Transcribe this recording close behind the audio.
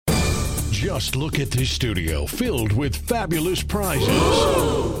Just look at this studio filled with fabulous prizes.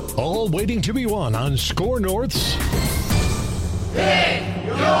 All waiting to be won on Score North's Pick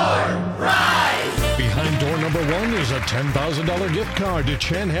Your Prize! Behind door number 1 is a $10,000 gift card to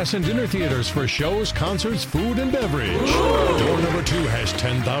Chanhassen Dinner Theaters for shows, concerts, food, and beverage. Door number 2 has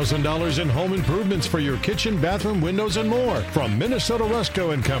 $10,000 in home improvements for your kitchen, bathroom, windows, and more from Minnesota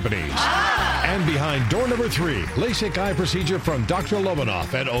Rusco and Companies. And behind door number 3, LASIK eye procedure from Dr.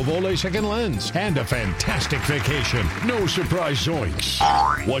 Lovenoff at Ovo LASIK and Lens. And a fantastic vacation. No surprise zoinks.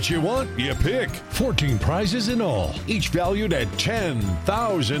 What you want, you pick. 14 prizes in all, each valued at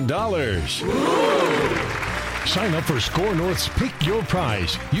 $10,000. Sign up for Score North's Pick Your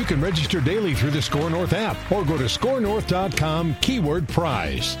Prize. You can register daily through the Score North app or go to scorenorth.com, keyword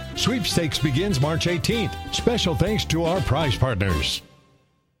prize. Sweepstakes begins March 18th. Special thanks to our prize partners.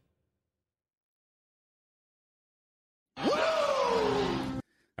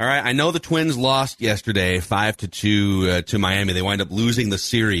 All right, I know the Twins lost yesterday 5-2 to Miami. They wind up losing the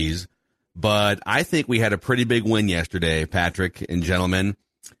series, but I think we had a pretty big win yesterday, Patrick and gentlemen.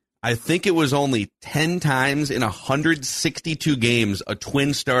 I think it was only 10 times in 162 games a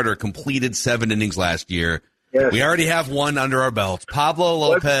Twin starter completed 7 innings last year. Yes. We already have one under our belt. Pablo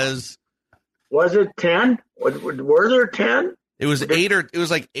Lopez. Was it 10? Were there 10? It was 8 or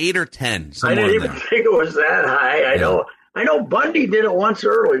 10. I didn't even think it was that high. I know Bundy did it once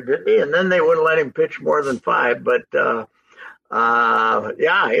early, didn't he? And then they wouldn't let him pitch more than 5. But it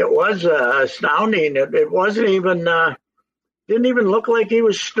was astounding. It wasn't even. Didn't even look like he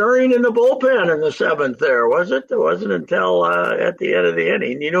was stirring in the bullpen in the 7th there, was it? It wasn't until at the end of the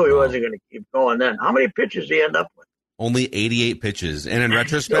inning. You knew he wasn't going to keep going then. How many pitches did he end up with? Only 88 pitches. And in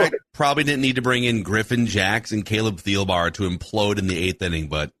retrospect, probably didn't need to bring in Griffin Jacks and Caleb Thielbar to implode in the 8th inning,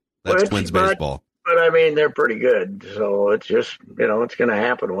 but that's Twins baseball. But, I mean, they're pretty good. So it's just, it's going to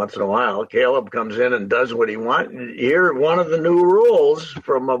happen once in a while. Caleb comes in and does what he wants. Here, one of the new rules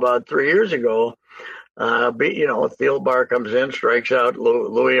from about 3 years ago, Thielbar comes in, strikes out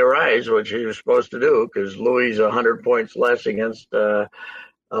Louis Arise, which he was supposed to do because Louis 100 points less against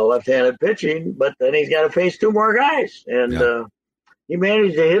left-handed pitching, but then he's got to face 2 more guys. And he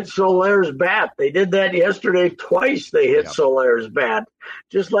managed to hit Solaire's bat. They did that yesterday twice. They hit Solaire's bat,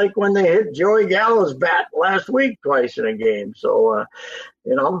 just like when they hit Joey Gallo's bat last week twice in a game. So,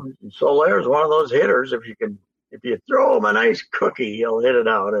 Solaire's one of those hitters. If you throw him a nice cookie, he'll hit it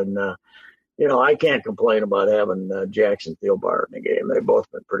out. And, I can't complain about having Jackson Thielbar in the game. They've both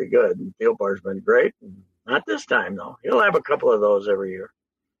been pretty good. And Thielbar's been great. Not this time, though. He'll have a couple of those every year.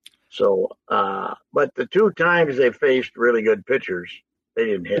 So, but the 2 times they faced really good pitchers, they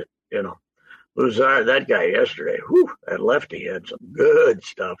didn't hit, Luzar, that guy yesterday, that lefty had some good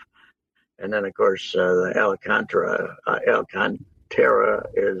stuff. And then, of course, the Alcantara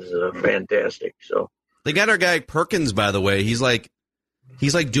is fantastic. So they got our guy Perkins, by the way. He's like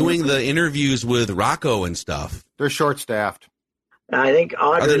doing the interviews with Rocco and stuff. They're short-staffed. I think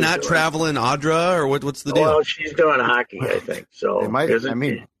Audra. Are they not traveling Audra, or what's the deal? Well, she's doing hockey, I think. So they might.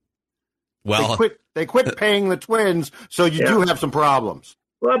 Well, they quit paying the Twins, so you do have some problems.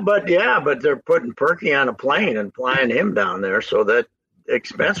 Well, but they're putting Perky on a plane and flying him down there, so that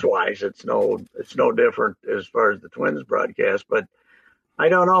expense-wise, it's no different as far as the Twins broadcast. But I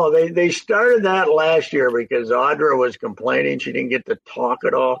don't know. They started that last year because Audra was complaining she didn't get to talk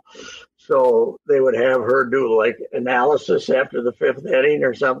at all. So they would have her do like analysis after the 5th inning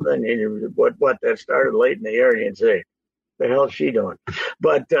or something. And what that started late in the year, and you'd say, the hell is she doing?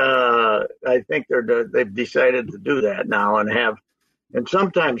 But I think they've decided to do that now and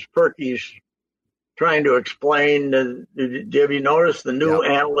sometimes Perky's trying to explain. Have you noticed the new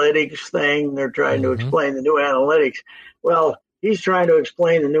analytics thing? They're trying to explain the new analytics. Well, he's trying to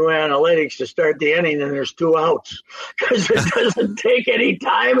explain the new analytics to start the inning, and there's 2 outs because it doesn't take any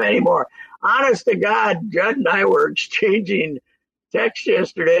time anymore. Honest to God, Judd and I were exchanging texts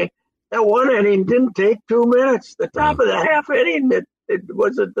yesterday. That 1 inning didn't take 2 minutes. The top of the half inning, it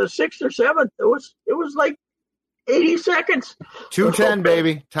was at the 6th or 7th. It was like 80 seconds. 2:10,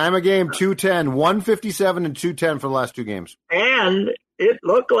 baby. Time of game, 2:10. 1:57 and 2:10 for the last 2 games. And it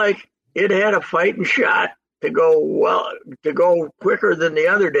looked like it had a fighting shot to go quicker than the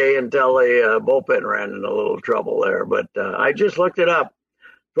other day until the bullpen ran into a little trouble there. But I just looked it up.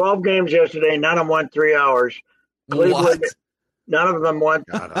 12 games yesterday. None of them went 3 hours. Cleveland. What? None of them went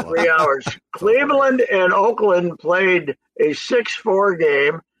 3 hours. Cleveland and Oakland played a 6-4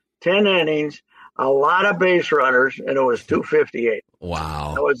 game, 10 innings, a lot of base runners, and it was 2:58.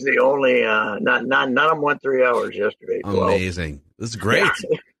 Wow. That was the only none of them went 3 hours yesterday. Amazing. This is great.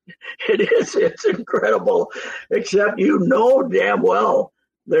 Yeah, it is. It's incredible. Except damn well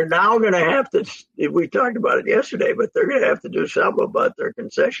they're now going to have to, we talked about it yesterday, but they're going to have to do something about their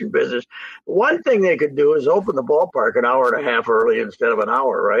concession business. One thing they could do is open the ballpark an hour and a half early instead of an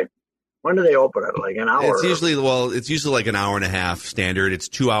hour, right? When do they open it? Like an hour? It's usually like an hour and a half standard. It's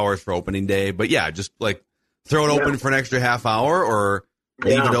 2 hours for opening day. But yeah, just like throw it open for an extra half hour or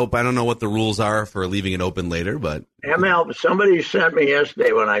leave it open. I don't know what the rules are for leaving it open later, but somebody sent me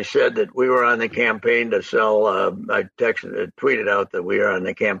yesterday when I said that we were on the campaign to sell. I tweeted out that we are on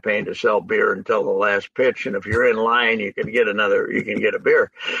the campaign to sell beer until the last pitch, and if you're in line, you can get a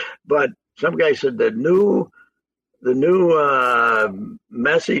beer. But some guy said the new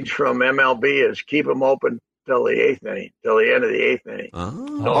message from MLB is keep them open till the eighth inning, till the end of the eighth inning.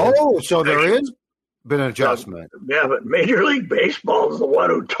 So there is been an adjustment. Yeah, but Major League Baseball is the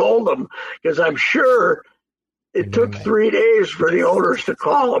one who told them, because I'm sure it took 3 days for the owners to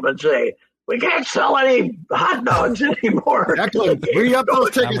call them and say, we can't sell any hot dogs anymore. Declan, re-up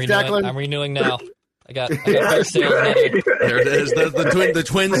those tickets, Declan. I'm renewing now. I got big sales. Right. There it is. The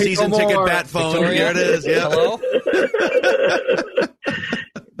twin season ticket bat phone. Victoria? There it is. Yeah. Hello?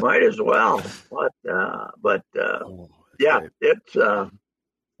 Might as well. But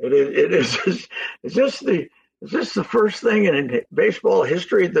it's just the first thing in baseball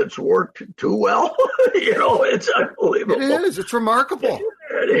history that's worked too well? It's unbelievable. It is. It's remarkable.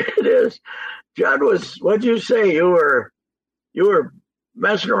 It is. Judd, what'd you say? You were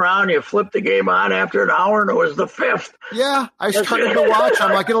messing around. You flipped the game on after an hour, and it was the fifth. Yeah, I started to watch.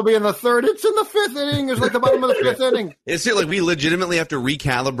 I'm like, it'll be in the third. It's in the fifth inning. It's like the bottom of the fifth inning. It's like we legitimately have to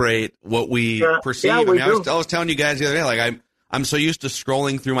recalibrate what we perceive. Yeah, I was telling you guys the other day, like I'm so used to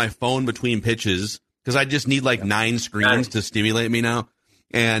scrolling through my phone between pitches because I just need like 9 screens to stimulate me now.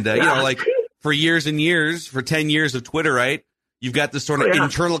 And, like for years and years, for 10 years of Twitter, right? You've got this sort of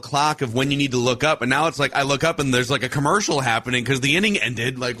internal clock of when you need to look up. And now it's like I look up and there's like a commercial happening because the inning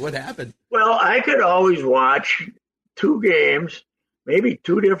ended. Like, what happened? Well, I could always watch 2 games, maybe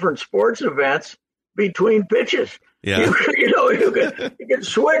 2 different sports events between pitches. Yeah. You can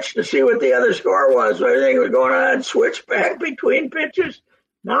switch to see what the other score was. Everything was going on, switch back between pitches.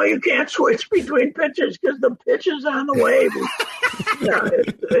 Now you can't switch between pitches because the pitch is on the way.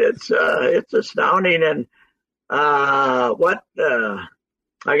 It's astounding. And I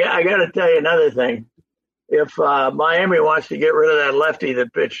got to tell you another thing. If Miami wants to get rid of that lefty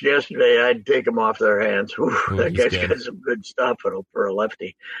that pitched yesterday, I'd take him off their hands. That guy's got some good stuff for a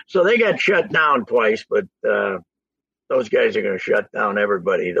lefty. So they got shut down twice, but those guys are going to shut down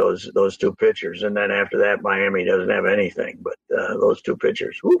everybody, those 2 pitchers. And then after that, Miami doesn't have anything but those 2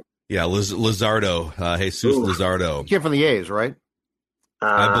 pitchers. Woo. Yeah, Luzardo, Jesus Luzardo. He came from the A's, right?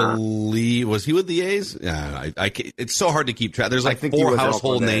 I believe, was he with the A's? Yeah, it's so hard to keep track. There's like 4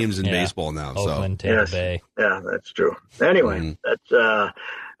 household names in baseball now. Oakland, Tampa Bay. Yeah, that's true. Anyway, that's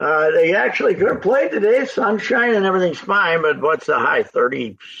they actually played today, sunshine and everything's fine. But what's the high?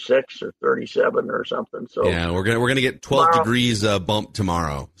 36 or 37 or something. So yeah, we're gonna get 12 degrees bump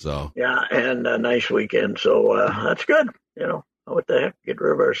tomorrow. So yeah, and a nice weekend. So that's good. What the heck? Get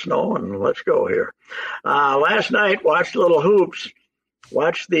rid of our snow and let's go here. Last night, watched a little hoops.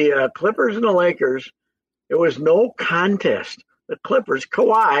 Watched the Clippers and the Lakers. It was no contest. The Clippers,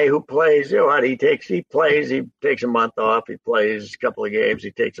 Kawhi, who plays, he takes a month off. He plays a couple of games.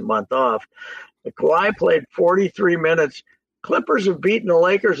 He takes a month off. The Kawhi played 43 minutes. Clippers have beaten the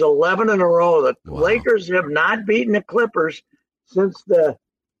Lakers 11 in a row. The Lakers have not beaten the Clippers since the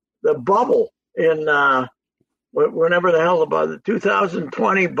bubble in whenever the hell about the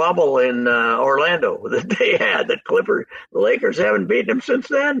 2020 bubble in Orlando that they had. The Lakers haven't beaten them since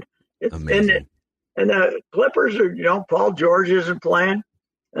then. It's amazing. And the Clippers are, Paul George isn't playing,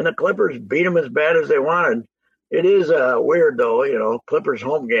 and the Clippers beat them as bad as they wanted. It is weird though, Clippers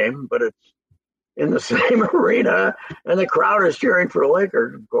home game, but it's in the same arena, and the crowd is cheering for the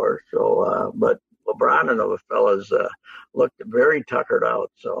Lakers, of course. So, but LeBron and the fellas looked very tuckered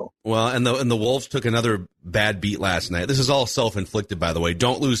out. So and the Wolves took another bad beat last night. This is all self-inflicted, by the way.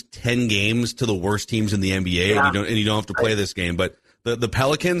 Don't lose 10 games to the worst teams in the NBA, and you don't have to play this game. But the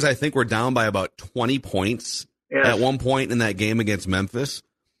Pelicans, I think, were down by about 20 points at one point in that game against Memphis,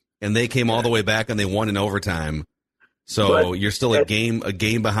 and they came all the way back and they won in overtime. So you're still a game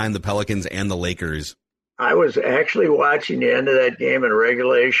behind the Pelicans and the Lakers. I was actually watching the end of that game in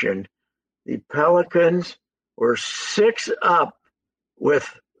regulation. The Pelicans were 6 up with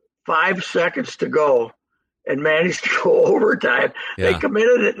 5 seconds to go and managed to go overtime. Yeah. They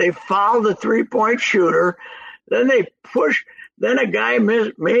committed it. They fouled the 3-point shooter. Then they pushed. Then a guy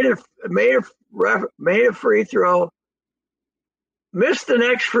made a free throw, missed the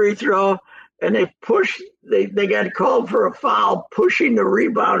next free throw, and they got called for a foul pushing the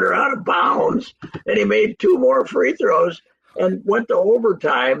rebounder out of bounds, and he made 2 more free throws and went to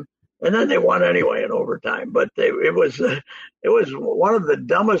overtime, and then they won anyway in overtime. But it was one of the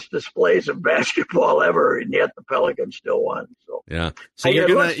dumbest displays of basketball ever, and yet the Pelicans still won. So yeah, so it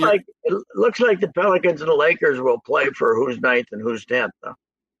looks like the Pelicans and the Lakers will play for who's 9th and who's 10th. Huh?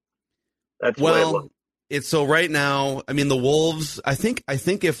 That's it's so right now. I mean, the Wolves. I think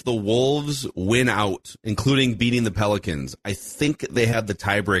if the Wolves win out, including beating the Pelicans, I think they have the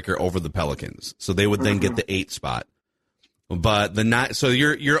tiebreaker over the Pelicans. So they would then get the 8th spot. But so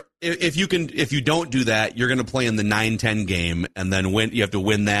if you don't do that, you're going to play in the 9-10 game and then win. You have to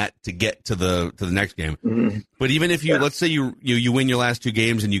win that to get to the next game. Mm-hmm. But even if let's say you win your last 2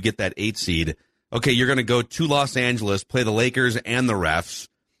 games and you get that 8th seed, okay, you're going to go to Los Angeles, play the Lakers and the refs.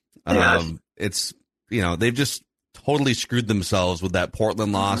 Yes. It's they've just totally screwed themselves with that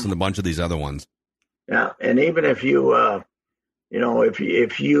Portland loss and a bunch of these other ones. Yeah, and even if you if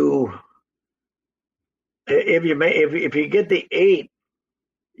you get the 8,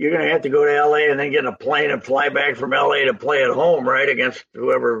 you're going to have to go to LA and then get a plane and fly back from LA to play at home, right, against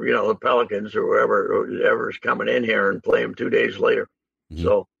whoever, the Pelicans or whoever's coming in here and play them 2 days later. Mm-hmm.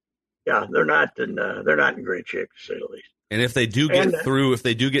 So, yeah, they're not in great shape, to say the least. And if they do get through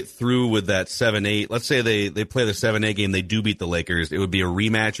with that 7-8, let's say they play the 7-8 game, they do beat the Lakers, it would be a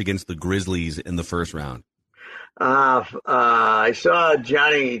rematch against the Grizzlies in the first round. I saw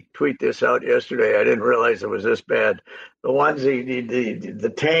Johnny tweet this out yesterday. I didn't realize it was this bad. The ones,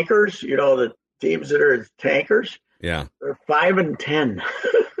 the tankers, the teams that are tankers. Yeah. They're 5-10.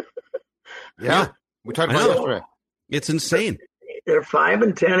 Yeah. We talked about it yesterday. It's insane. They're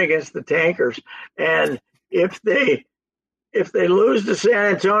 5-10 against the tankers. And if they lose to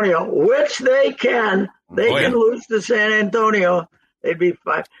San Antonio, which they can lose to San Antonio, they'd be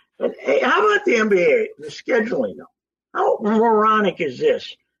 5. And hey, how about the NBA, the scheduling? How moronic is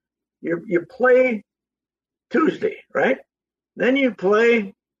this? You play Tuesday, right? Then you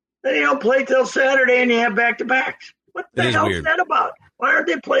don't play till Saturday, and you have back-to-backs. What the hell is that about? Why aren't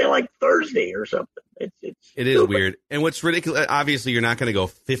they playing like Thursday or something? It is weird. And what's ridiculous, obviously you're not going to go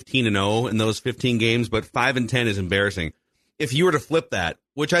 15-0 in those 15 games, but 5-10 is embarrassing. If you were to flip that,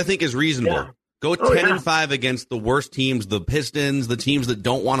 which I think is reasonable, go 10-5 against the worst teams, the Pistons, the teams that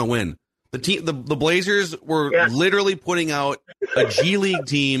don't want to win. The Blazers were literally putting out a G League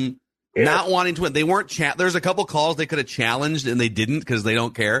team not wanting to win. They weren't there's a couple calls they could have challenged and they didn't because they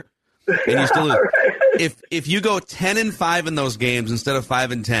don't care. And you still if you go 10-5 in those games instead of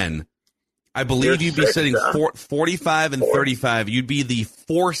 5-10, I believe you'd be sitting 45 and 35. You'd be the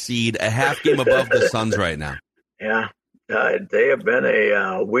 4 seed, a half game above the Suns right now. Yeah. They have been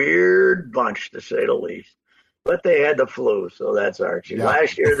a weird bunch, to say the least. But they had the flu, so that's Archie. Yeah.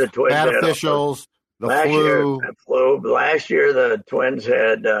 Last year, the Twins bad had officials, the flu. Last year, the Twins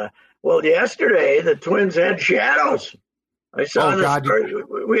had, yesterday, the Twins had shadows. I saw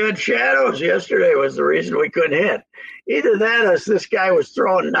we had shadows yesterday was the reason we couldn't hit. Either that or this guy was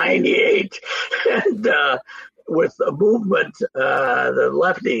throwing 98 and with a movement, the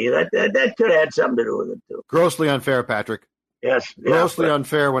lefty, that could have had something to do with it, too. Grossly unfair, Patrick. Yes. Grossly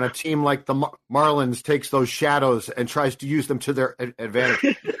unfair when a team like the Marlins takes those shadows and tries to use them to their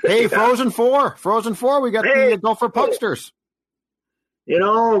advantage. Hey, Frozen Four, we got the Gopher Pucksters.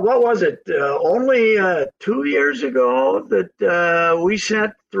 What was it? Only 2 years ago that we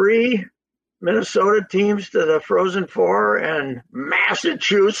sent 3 Minnesota teams to the Frozen Four, and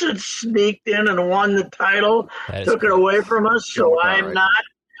Massachusetts sneaked in and won the title, took it away from us. So I'm not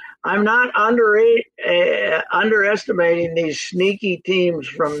underestimating these sneaky teams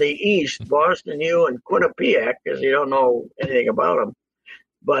from the East, Boston U and Quinnipiac, because you don't know anything about them.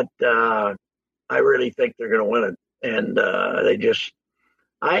 But I really think they're going to win it, and they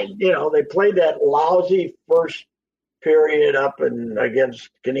played that lousy first period up and against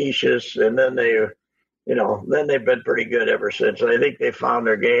Canisius, and then they've been pretty good ever since. I think they found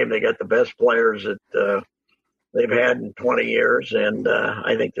their game. They got the best players that they've had in 20 years, and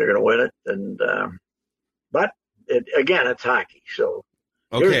I think they're going to win it. And it's hockey, so.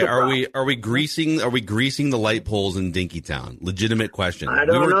 Okay, are we greasing the light poles in Dinkytown? Legitimate question. I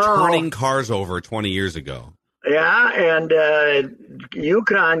don't know. We were turning cars over 20 years ago. Yeah, and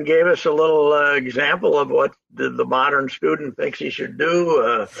UConn gave us a little example of what the modern student thinks he should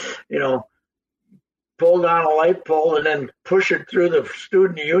do. Pull down a light pole and then push it through the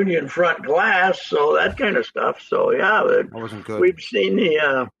student union front glass, so that kind of stuff. So yeah, that wasn't good. We've seen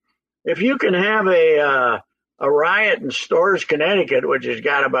if you can have a riot in Storrs, Connecticut, which has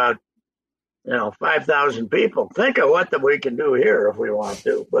got about 5,000 people. Think of what we can do here if we want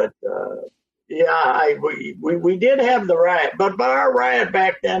to. But Yeah, we did have the riot, but our riot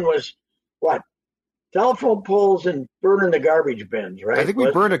back then was what? Telephone poles and burning the garbage bins, right? I think we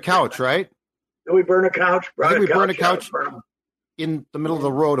burned a couch, right? Did we burn a couch? I think we burned a couch in the middle of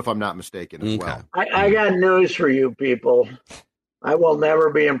the road, if I'm not mistaken, as well. I got news for you people. I will never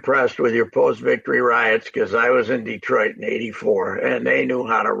be impressed with your post-victory riots because I was in Detroit in '84, and they knew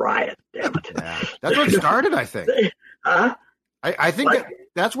how to riot. Damn it! Yeah. That's what started, I think. Huh? I think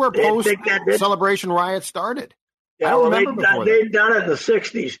that's where post-celebration riots started. Yeah, they'd done it in the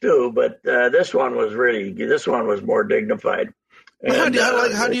 '60s too, but this one was more dignified. And,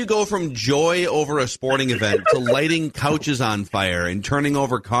 how do you go from joy over a sporting event to lighting couches on fire and turning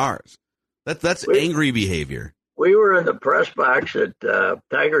over cars? That's angry behavior. We were in the press box at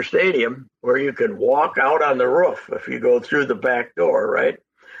Tiger Stadium where you could walk out on the roof if you go through the back door, right?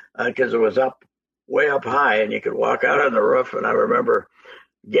 Because it was way up high, and you could walk out on the roof. And I remember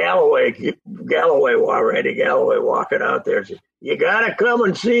Randy Galloway walking out there and said, "You got to come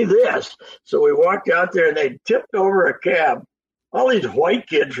and see this." So we walked out there, and they tipped over a cab. All these white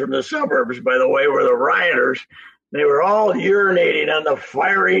kids from the suburbs, by the way, were the rioters. They were all urinating on the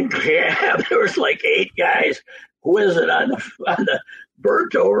firing cab. There was like 8 guys whizzing on the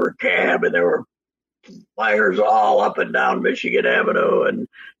burnt over cab, and there were fires all up and down Michigan Avenue, and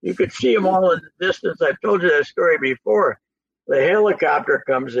you could see them all in the distance. I've told you that story before. The helicopter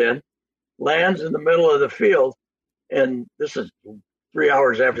comes in, lands in the middle of the field, and this is 3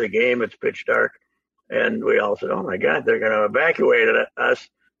 hours after the game. It's pitch dark. And we all said, "Oh, my God, they're going to evacuate us."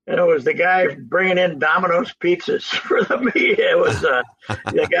 And it was the guy bringing in Domino's pizzas for the media. It was the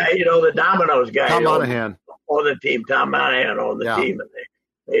guy, the Domino's guy. Tom Monahan. On the team. Tom Monahan on the team.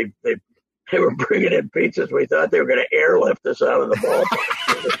 And they were bringing in pizzas. We thought they were going to airlift us out of the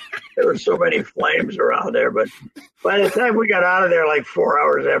ballpark. There were so many flames around there. But by the time we got out of there, like 4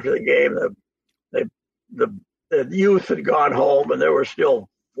 hours after the game, the youth had gone home, and there were still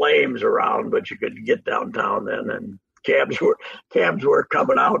flames around, but you could get downtown then, and cabs were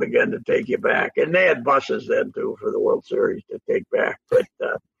coming out again to take you back, and they had buses then too for the World Series to take back. But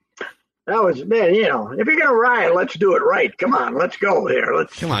that was, man, if you're gonna riot, let's do it right. Come on, let's go here.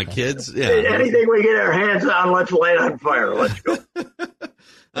 Come on, kids. Yeah. Anything we get our hands on, let's light on fire. Let's go.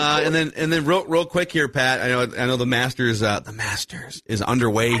 And then real quick here, Pat. I know the Masters is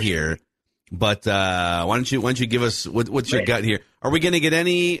underway here. But why don't you give us what's your gut here? Are we going to get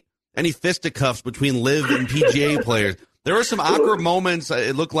any fisticuffs between Liv and PGA players? There were some awkward moments.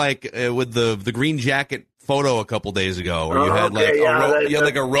 It looked like with the green jacket photo a couple days ago, where you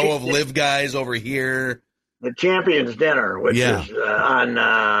had a row of Liv guys over here. The Champions Dinner, which is on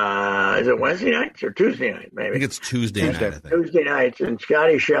is it Wednesday nights or Tuesday night? Maybe I think it's Tuesday night. Tuesday nights, and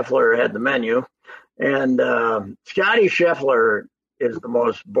Scotty Scheffler had the menu, and Scotty Scheffler is the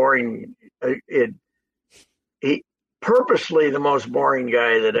most boring. He purposely the most boring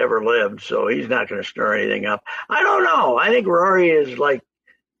guy that ever lived, so he's not going to stir anything up. I don't know. I think Rory's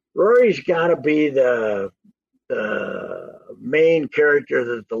got to be the main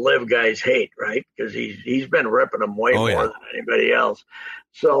character that the Liv guys hate, right? Because he's been ripping them way more than anybody else.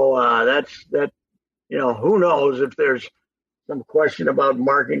 So that. Who knows if there's some question about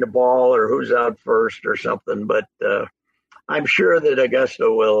marking the ball or who's out first or something, but. I'm sure that Augusta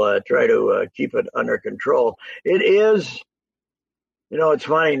will try to keep it under control. It is, it's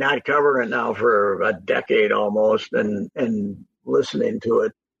funny not covering it now for a decade almost and listening to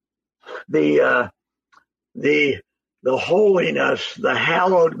it. The holiness, the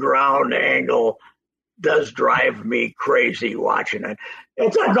hallowed ground angle does drive me crazy watching it.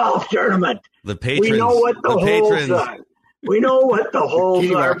 It's a golf tournament. The patrons. We know what the holes are. We know what the holes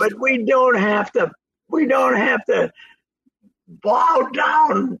are, but we don't have to bow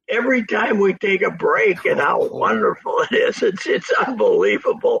down every time we take a break, and how wonderful it is. It's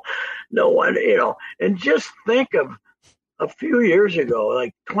unbelievable. No one, and just think of a few years ago,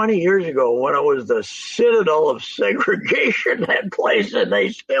 like 20 years ago, when it was the citadel of segregation, that place, and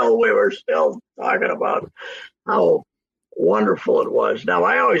we were still talking about how wonderful it was. Now,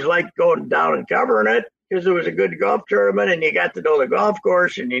 I always liked going down and covering it because it was a good golf tournament, and you got to know the golf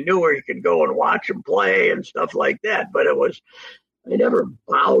course, and you knew where you could go and watch them play and stuff like that. But I never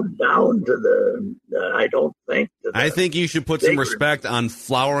bowed down to I don't think. I think you should put some respect on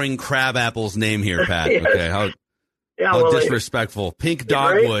Flowering Crabapple's name here, Pat. Yes. Okay, how disrespectful. Pink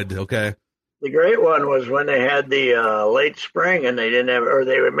Dogwood, okay. The great one was when they had the late spring, and they didn't have,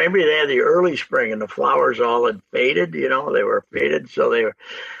 or maybe they had the early spring, and the flowers all had faded. They were faded, so they were.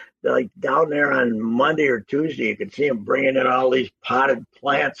 Like down there on Monday or Tuesday, you could see them bringing in all these potted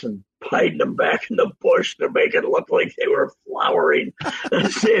plants and hiding them back in the bush to make it look like they were flowering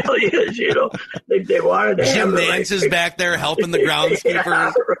azaleas. They wanted to Jim have Nance is back there helping the groundskeepers.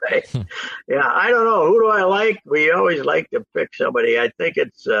 Yeah, right. Yeah, I don't know. Who do I like? We always like to pick somebody. I think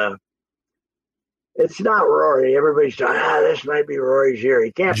it's not Rory. Everybody's saying, this might be Rory's year.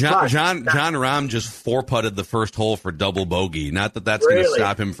 He can't putt. John Rahm just 4-putted the first hole for double bogey. Not that that's going to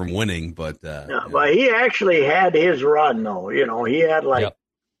stop him from winning, but no, but he actually had his run though. He had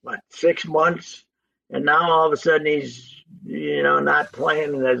 6 months, and now all of a sudden he's not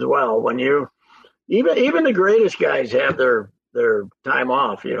playing as well. When even the greatest guys have their time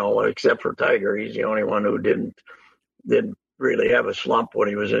off, except for Tiger. He's the only one who didn't really have a slump when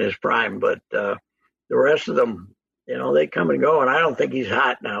he was in his prime, but the rest of them, they come and go, and I don't think he's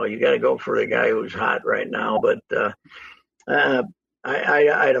hot now. You got to go for the guy who's hot right now. But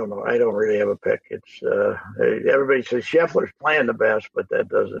I don't know. I don't really have a pick. It's everybody says Scheffler's playing the best, but that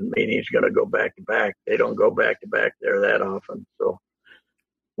doesn't mean he's going to go back to back. They don't go back to back there that often. So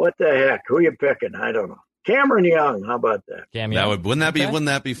what the heck? Who you picking? I don't know. Cameron Young. How about that? Cam Young. Wouldn't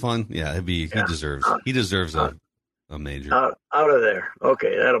that be fun? Yeah, he deserves a major. Out of there.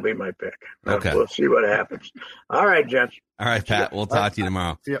 Okay, that'll be my pick. Okay. We'll see what happens. All right, gents. All right, Pat. We'll talk to you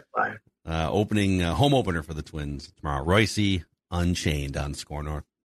tomorrow. Yep. Bye. Home opener for the Twins tomorrow. Reusse Unchained on Score North.